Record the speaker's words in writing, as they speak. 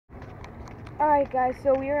Alright guys,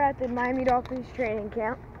 so we are at the Miami Dolphins training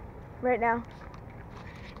camp right now.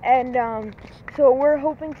 And so we're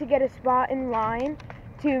hoping to get a spot in line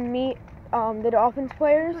to meet the Dolphins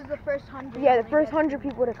players. This is the first 100. Yeah, the first 100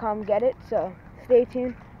 people to come get it, so stay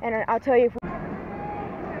tuned. And I'll tell you if we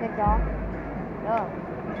Kicked off? No.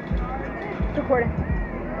 it's recording.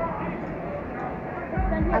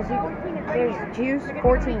 There's Juice,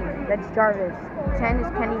 14. That's Jarvis. 10 is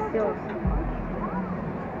Kenny Stills.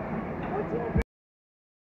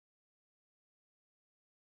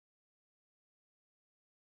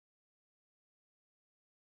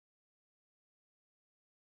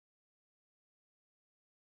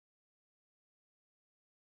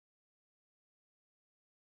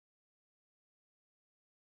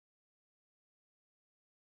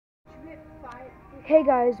 Hey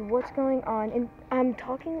guys, what's going on? And I'm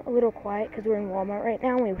talking a little quiet because we're in Walmart right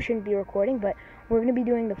now and we shouldn't be recording, but we're going to be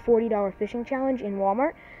doing the $40 fishing challenge in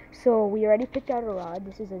Walmart. So we already picked out a rod.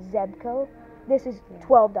 This is a Zebco. This is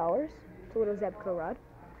 $12. It's a little Zebco rod.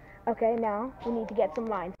 Okay, now we need to get some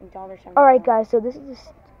lines. Alright guys, so this is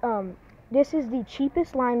the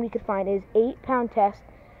cheapest line we could find. It is 8-pound test.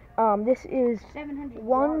 This is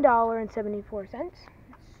 $1.74.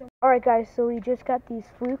 Alright guys, so we just got these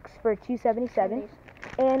flukes for $2.77,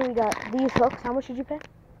 and we got these hooks. How much did you pay?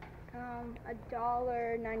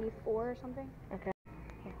 $1.94 or something. Okay.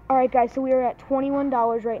 Alright guys, so we are at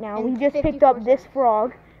 $21 right now. We just picked up this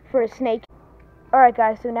frog for a snake. Alright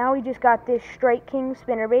guys, so now we just got this Strike King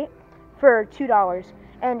spinnerbait for $2.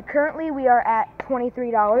 And currently we are at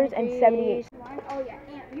 $23.78.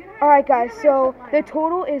 Alright guys, so the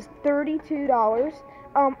total is $32.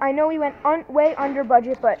 I know we went way under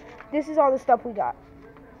budget, but this is all the stuff we got.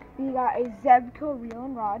 We got a Zebco reel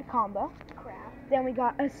and rod combo. Crap. Then we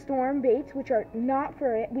got a Storm baits, which are not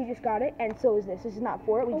for it. We just got it, and so is this. This is not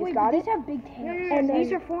for it. We just got it. These have big tails. And then,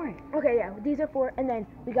 these are for it. Okay, yeah, these are for it. And then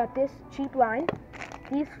we got this cheap line,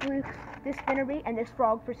 these flukes, this spinnerbait, and this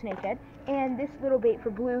frog for snakehead, and this little bait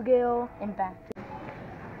for bluegill. And back.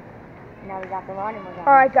 Now we got the rod and we're going.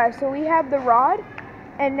 Alright guys, so we have the rod.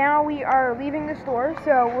 And now we are leaving the store,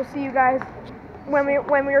 so we'll see you guys when we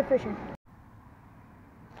are fishing.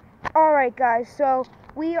 Alright guys, so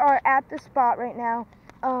we are at the spot right now.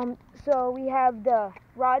 So we have the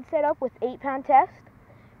rod set up with 8-pound test,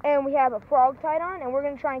 and we have a frog tied on, and we're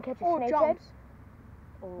going to try and catch a snakehead.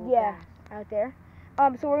 Yeah, out there.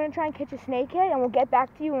 So we're going to try and catch a snakehead, and we'll get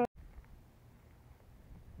back to you.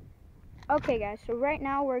 Okay guys, so right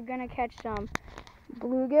now we're going to catch some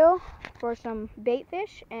bluegill for some bait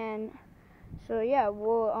fish, and so yeah,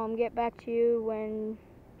 we'll get back to you when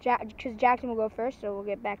because Jackson will go first, so we'll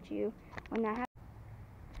get back to you when that happens.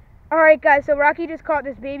 Alright guys, so Rocky just caught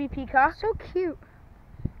this baby peacock. So cute.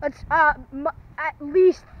 It's at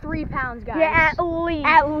least 3 pounds, guys. Yeah, at least.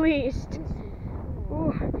 At least.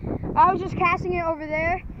 Ooh. I was just casting it over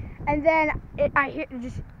there, and then I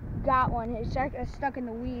just got one. It's stuck in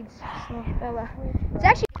the weeds. It's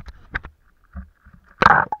actually